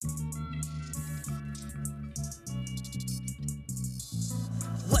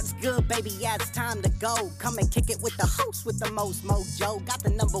What's good, baby? Yeah, it's time to go. Come and kick it with the host with the most mojo. Got the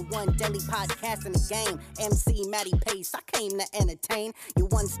 #1 daily podcast in the game. MC Matty Pace, I came to entertain. Your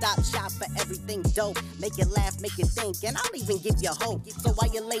one-stop shop for everything dope. Make you laugh, make you think, and I'll even give you hope. So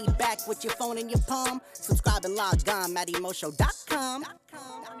while you're laid back with your phone in your palm, subscribe and log on, MattyMoShow.com.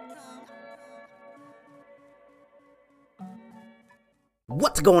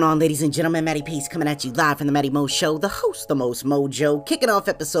 What's going on, ladies and gentlemen? Matty Pace coming at you live from the Matty Mo Show, the host, the most mojo, kicking off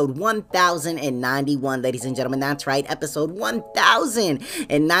episode 1091, ladies and gentlemen. That's right, episode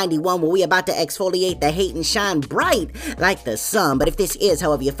 1091, where we about to exfoliate the hate and shine bright like the sun. But if this is,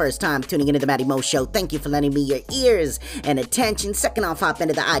 however, your first time tuning into the Matty Mo Show, thank you for lending me your ears and attention. Second off, hop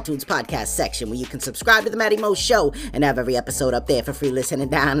into the iTunes podcast section where you can subscribe to the Matty Mo Show and have every episode up there for free listen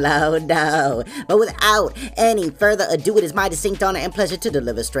and download. No. But without any further ado, it is my distinct honor and pleasure to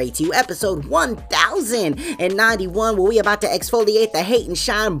deliver straight to you episode 1091, where we about to exfoliate the hate and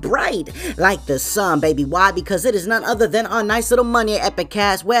shine bright like the sun, baby. Why? Because it is none other than our nice little Monday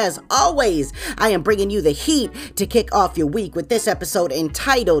Epicast, where as always I am bringing you the heat to kick off your week with this episode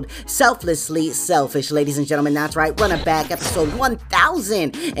entitled Selflessly Selfish, ladies and gentlemen. That's right, running back episode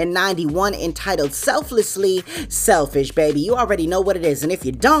 1091 entitled Selflessly Selfish, baby. You already know what it is, and if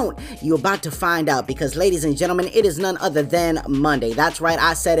you don't, you're about to find out, because ladies and gentlemen, it is none other than Monday. That's right,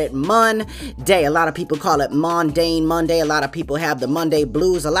 I said it, Monday. A lot of people call it Mundane Monday. A lot of people have the Monday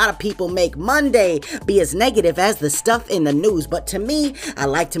blues. A lot of people make Monday be as negative as the stuff in the news. But to me, I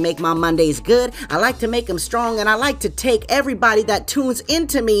like to make my Mondays good. I like to make them strong, and I like to take everybody that tunes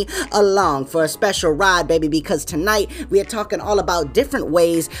into me along for a special ride, baby, because tonight we are talking all about different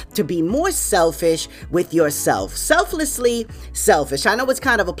ways to be more selfish with yourself. Selflessly selfish. I know it's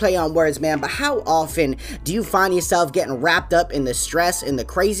kind of a play on words, man, but how often do you find yourself getting wrapped up in the stress and the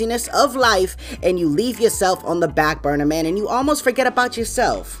craziness of life, and you leave yourself on the back burner, man, and you almost forget about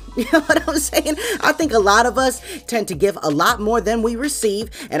yourself? You know what I'm saying? I think a lot of us tend to give a lot more than we receive,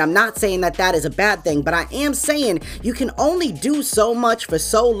 and I'm not saying that that is a bad thing, but I am saying you can only do so much for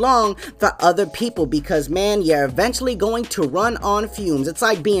so long for other people, because, man, you're eventually going to run on fumes. It's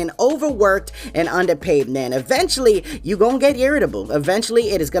like being overworked and underpaid, man. Eventually, you're going to get irritable.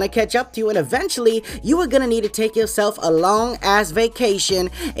 Eventually, it is going to catch up to you, and eventually, you are going to need to take yourself a long-ass vacation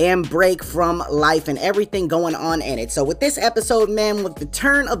and break from life and everything going on in it. So with this episode, man, with the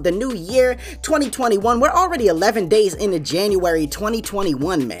turn of the new year 2021, we're already 11 days into January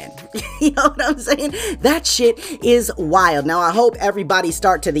 2021, man. You know what I'm saying? That shit is wild. Now, I hope everybody's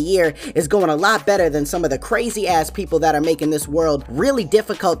start to the year is going a lot better than some of the crazy ass people that are making this world really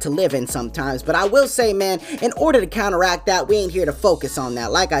difficult to live in sometimes. But I will say, man, in order to counteract that, we ain't here to focus on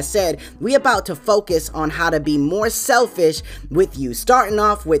that. Like I said, we about to focus on how to be more selfish with you, starting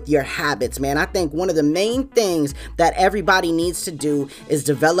off with your habits, man. I think one of the main things that everybody needs to do is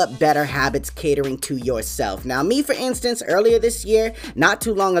develop better habits catering to yourself. Now, me, for instance, earlier this year, not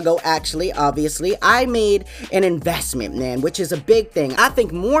too long ago, actually, obviously, I made an investment, man, which is a big thing. I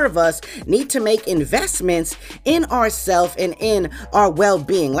think more of us need to make investments in ourselves and in our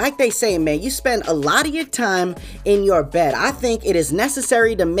well-being. Like they say, man, you spend a lot of your time in your bed. I think it is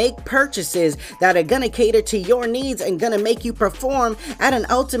necessary to make purchases that are gonna cater to your needs and gonna make you perform at an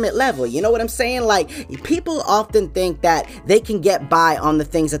ultimate level. You know what I'm saying? Like, people often think that they can get by on the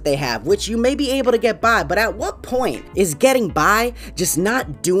things that they have, which you may be able to get by, but at what point is getting by just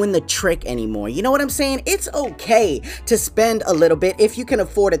not doing the trick anymore? You know what I'm saying? It's okay to spend a little bit if you can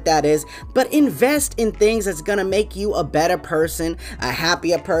afford it, that is, but invest in things that's gonna make you a better person, a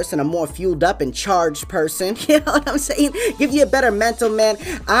happier person, a more fueled up and charged person. You know what I'm saying? Give you a better mental, man.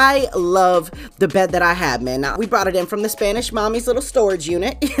 I love the bed that I have, man. Now, we brought it in from the Spanish mommy's little storage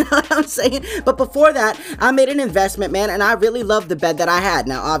unit. You know what I'm saying? But before that, I made an investment, man, and I really love the bed that I had.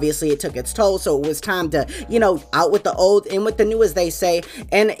 Now, obviously, it took its toll, so it was time to, you know, out with the old, in with the new, as they say,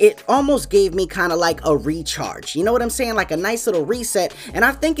 and it almost gave me kind of like a recharge. You know what I'm saying? Like a nice little reset, and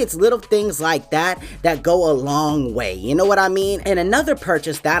I think it's little things like that that go a long way. You know what I mean? And another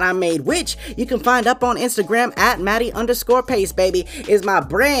purchase that I made, which you can find up on Instagram at Matty_Pace, baby, is my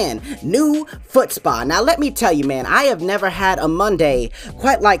brand new foot spa. Now, let me tell you, man, I have never had a Monday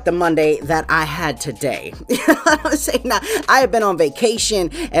quite like the Monday that I had today. You know what I'm saying? Now, I have been on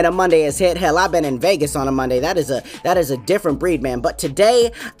vacation and a Monday has hit. Hell, I've been in Vegas on a Monday. That is a different breed, man. But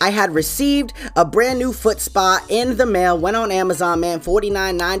today, I had received a brand new foot spa in the mail. Went on Amazon, man,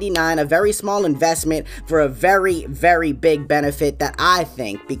 $49.99. A very small investment for a very, very big benefit that I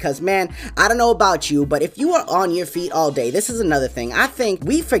think. Because, man, I don't know about you, but if you are on your feet all day, this is another thing. I think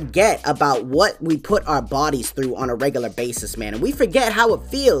we forget about what we put our bodies through on a regular basis, man. And we forget how it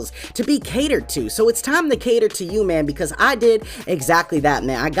feels to be catered to. So it's time to cater to you, man, because I did exactly that that,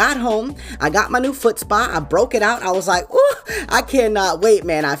 man. I got home, I got my new foot spa, I broke it out, I was like, ooh, I cannot wait,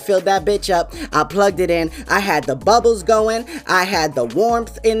 man. I filled that bitch up, I plugged it in, I had the bubbles going, I had the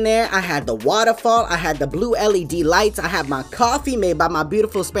warmth in there, I had the waterfall, I had the blue LED lights, I had my coffee made by my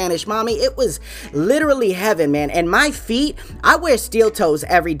beautiful Spanish mommy. It was literally heaven, man. And my feet, I wear steel toes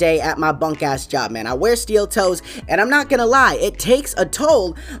every day at my bunk ass job, man. I wear steel toes, and I'm not gonna lie, it takes a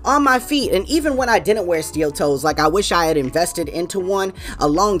toll on my feet. And even when I didn't wear steel toes, like I wish I had invested into one a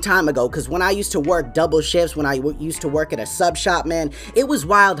long time ago, because when I used to work double shifts, when I used to work at a sub shop, man, it was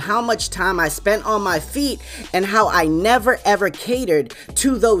wild how much time I spent on my feet and how I never ever catered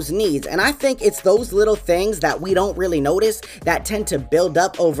to those needs. And I think it's those little things that we don't really notice that tend to build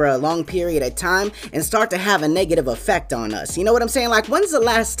up over a long period of time and start to have a negative effect on us. You know what I'm saying? Like, when's the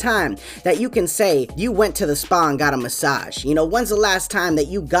last time that you can say you went to the spa and got a massage? You know, when's the last time that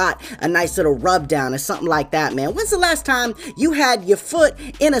you got a nice little rub down or something like that, man? When's the last time you had your foot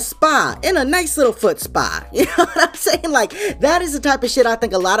in a spa, in a nice little foot spa? You know what I'm saying? Like, that is the type of shit I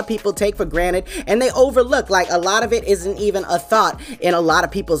think a lot of people take for granted and they overlook. Like, a lot of it isn't even a thought in a lot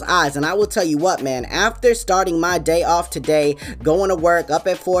of people's eyes. And I will tell you what, man, after starting my day off today, going to work up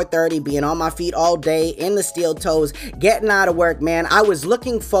at 4:30, being on my feet all day in the steel toes, getting out of work, man, I was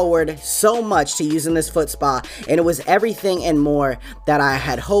looking forward so much to using this foot spa, and it was everything and more that I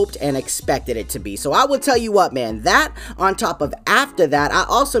had hoped and expected it to be. So I will tell you what, man, that on top of after that, I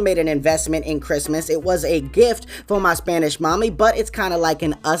also made an investment in Christmas. It was a gift for my Spanish mommy, but it's kind of like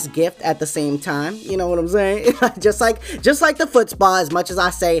an us gift at the same time. You know what I'm saying? just like the foot spa, as much as I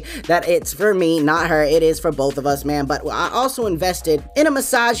say that it's for me, not her, it is for both of us, man. But I also invested in a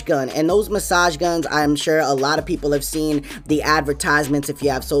massage gun, and those massage guns, I'm sure a lot of people have seen the advertisements if you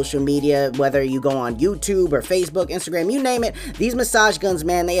have social media, whether you go on YouTube or Facebook, Instagram, you name it. These massage guns,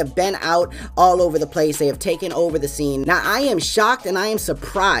 man, they have been out all over the place. They have taken over the scene. Now, I am shocked and I am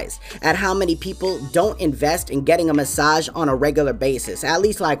surprised at how many people don't invest in getting a massage on a regular basis, at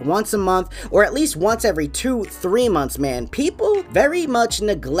least like once a month or at least once every 2-3 months, man. People very much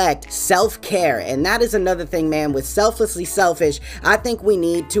neglect self-care, and that is another thing, man. With Selflessly Selfish, I think we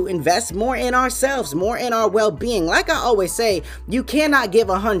need to invest more in ourselves, more in our well-being. Like I always say, you cannot give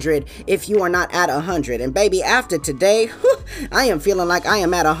 100 if you are not at 100. And baby, after today, I am feeling like I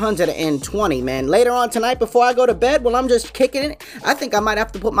am at 120, man. Later on tonight, before I go to bed, well, I'm just kicking it. I think I might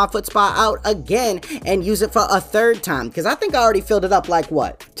have to put my foot spa out again and use it for a third time, because I think I already filled it up like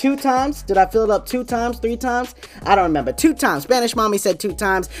what? 2 times? Did I fill it up 2 times? 3 times? I don't remember. 2 times. Spanish mommy said 2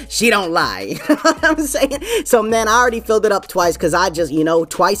 times. She don't lie. You know what I'm saying? So, man, I already filled it up twice because I just, you know,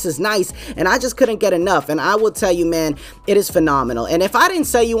 twice is nice, and I just couldn't get enough. And I will tell you, man, it is phenomenal. And if I didn't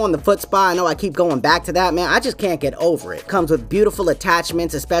sell you on the foot spa, I know I keep going back to that, man, I just can't get over it. Comes with beautiful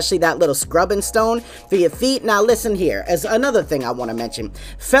attachments, especially that little scrubbing stone for your feet. Now, listen here, as another thing I want to mention.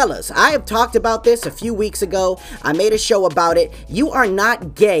 Fellas, I have talked about this a few weeks ago. I made a show about it. You are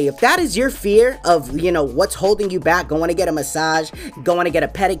not gay. If that is your fear of, you know, what's holding you back, going to get a massage, going to get a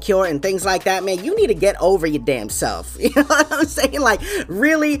pedicure and things like that, man, you need to get over your damn self. You know what I'm saying? Like,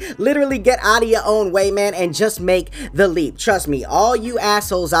 really, literally get out of your own way, man, and just make the leap. Trust me, all you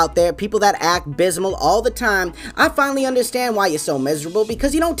assholes out there, people that act abysmal all the time, I finally understand why you're so miserable,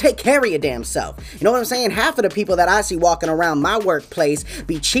 because you don't take care of your damn self. You know what I'm saying? Half of the people that I see walking around my workplace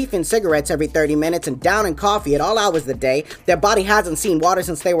be chiefing cigarettes every 30 minutes and downing coffee at all hours of the day. Their body hasn't seen water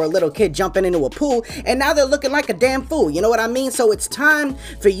since they were a little kid jumping into a pool, and now they're looking like a damn fool. You know what I mean? So it's time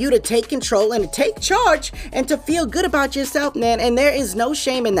for you to take control and to take charge and to feel good about yourself, man. And there is no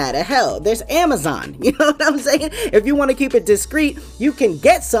shame in that. Hell, there's Amazon. You know what I'm saying? If you want to keep it discreet, you can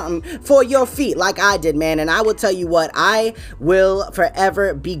get something for your feet like I did, man. And I will tell you what, I will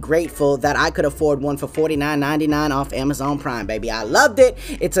forever be grateful that I could afford one for $49.99 off Amazon Prime, baby. I loved it.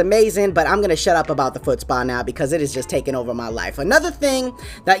 It's amazing, but I'm going to shut up about the foot spa now because it is just taking over my life. Another thing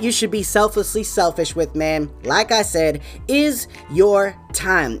that you should be selflessly selfish with, man, like I said, is your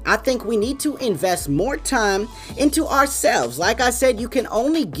time. I think we need to invest more time into ourselves. Like I said, you can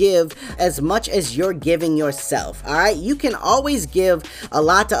only give as much as you're giving yourself. All right, you can always give a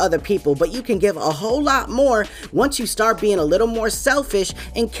lot to other people, but you can give a whole lot more once you start being a little more selfish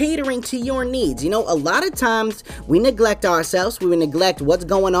and catering to your needs. You know, a lot of times we neglect ourselves, we neglect what's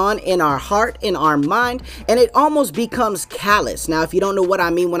going on in our heart, in our mind, and it almost becomes callous. Now, if you don't know what I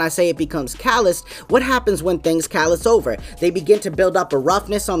mean when I say it becomes callous, what happens when things callous over? They begin to build up a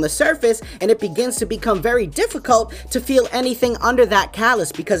roughness on the surface, and it begins to become very difficult to feel anything under that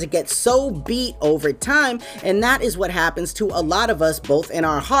callus because it gets so beat over time. And that is what happens to a lot of us, both in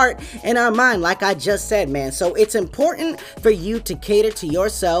our heart and our mind, like I just said, man. So it's important for you to cater to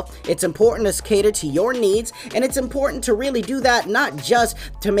yourself. It's important to cater to your needs, and it's important to really mainly do that not just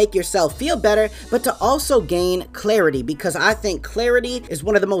to make yourself feel better, but to also gain clarity, because I think clarity is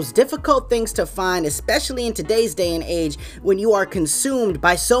one of the most difficult things to find, especially in today's day and age when you are consumed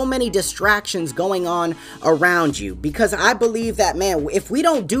by so many distractions going on around you. Because I believe that, man, if we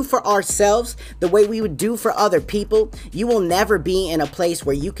don't do for ourselves the way we would do for other people, you will never be in a place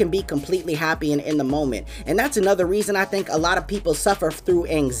where you can be completely happy and in the moment. And that's another reason I think a lot of people suffer through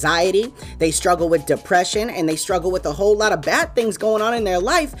anxiety, they struggle with depression, and they struggle with a whole lot of bad things going on in their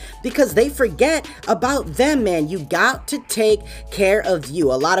life because they forget about them, man. You got to take care of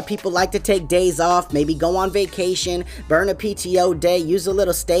you. A lot of people like to take days off, maybe go on vacation, burn a PTO day, use a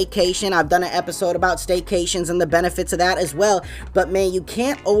little staycation. I've done an episode about staycations and the benefits of that as well. But man, you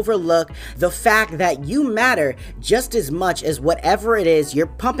can't overlook the fact that you matter just as much as whatever it is you're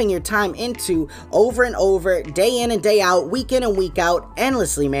pumping your time into over and over, day in and day out, week in and week out,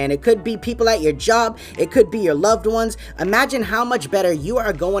 endlessly, man. It could be people at your job, it could be your loved ones. Imagine how much better you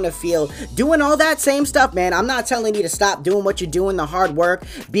are going to feel doing all that same stuff, man. I'm not telling you to stop doing what you're doing, the hard work,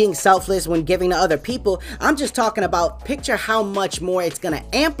 being selfless when giving to other people. I'm just talking about, picture how much more it's going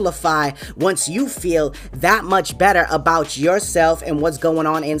to amplify once you feel that much better about yourself and what's going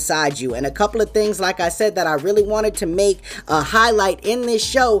on inside you. And a couple of things, like I said, that I really wanted to make a highlight in this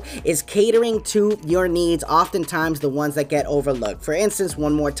show is catering to your needs, oftentimes the ones that get overlooked. For instance,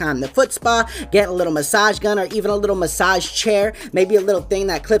 one more time, the foot spa, getting a little massage gun or even a little massage chair, maybe a little thing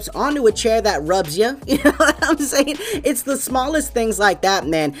that clips onto a chair that rubs you. You know what I'm saying? It's the smallest things like that,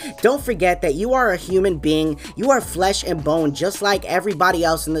 man. Don't forget that you are a human being. You are flesh and bone just like everybody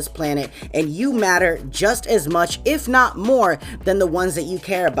else on this planet, and you matter just as much, if not more, than the ones that you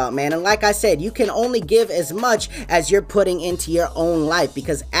care about, man. And like I said, you can only give as much as you're putting into your own life,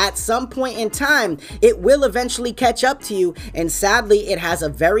 because at some point in time, it will eventually catch up to you, and sadly, it has a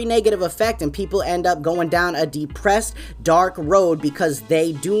very negative effect, and people end up going down a depressed, dark road because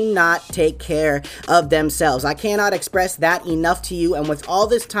they do not take care of themselves. I cannot express that enough to you, and with all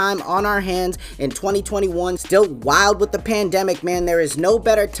this time on our hands in 2021, still wild with the pandemic, man, there is no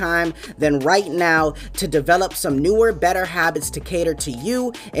better time than right now to develop some newer, better habits to cater to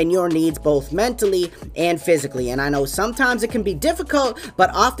you and your needs, both mentally and physically. And I know sometimes it can be difficult,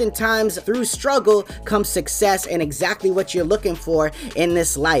 but oftentimes through struggle comes success and exactly what you're looking for in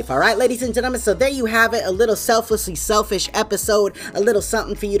this life. All right, ladies and gentlemen, so there you have it, a little selflessly selfish episode, a little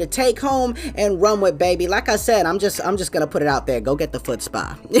something for you to take home and run with, baby. Like I said, I'm just gonna put it out there. Go get the foot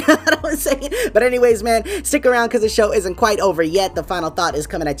spa. You know what I'm saying? But anyways, man, stick around because the show isn't quite over yet. The final thought is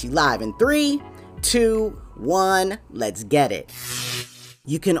coming at you live in 3, 2, 1. Let's get it.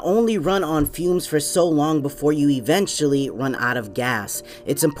 You can only run on fumes for so long before you eventually run out of gas.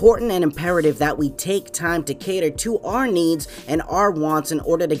 It's important and imperative that we take time to cater to our needs and our wants in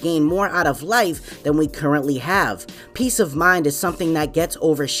order to gain more out of life than we currently have. Peace of mind is something that gets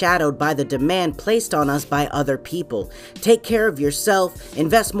overshadowed by the demand placed on us by other people. Take care of yourself,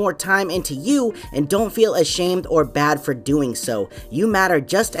 invest more time into you, and don't feel ashamed or bad for doing so. You matter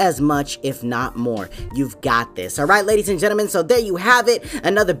just as much, if not more. You've got this. All right, ladies and gentlemen, so there you have it.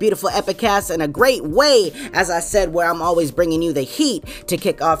 Another beautiful Epicast and a great way, as I said, where I'm always bringing you the heat to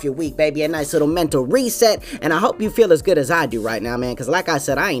kick off your week, baby. A nice little mental reset, and I hope you feel as good as I do right now, man, because like I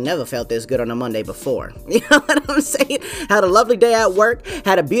said, I ain't never felt this good on a Monday before. You know what I'm saying? Had a lovely day at work,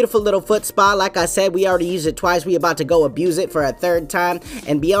 had a beautiful little foot spa. Like I said, we already used it twice. We about to go abuse it for a third time,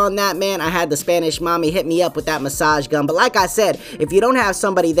 and beyond that, man, I had the Spanish mommy hit me up with that massage gun. But like I said, if you don't have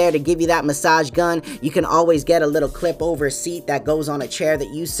somebody there to give you that massage gun, you can always get a little clip over seat that goes on a chair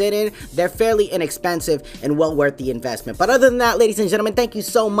that you sit in. They're fairly inexpensive and well worth the investment. But other than that, ladies and gentlemen, thank you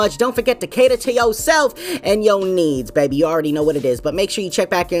so much. Don't forget to cater to yourself and your needs, baby. You already know what it is. But make sure you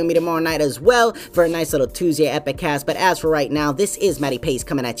check back in with me tomorrow night as well for a nice little Tuesday Epicast. But as for right now, this is Matty Pace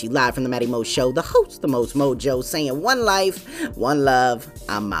coming at you live from the Matty Mo Show, the host, the most mojo, saying one life, one love.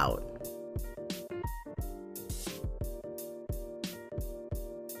 I'm out.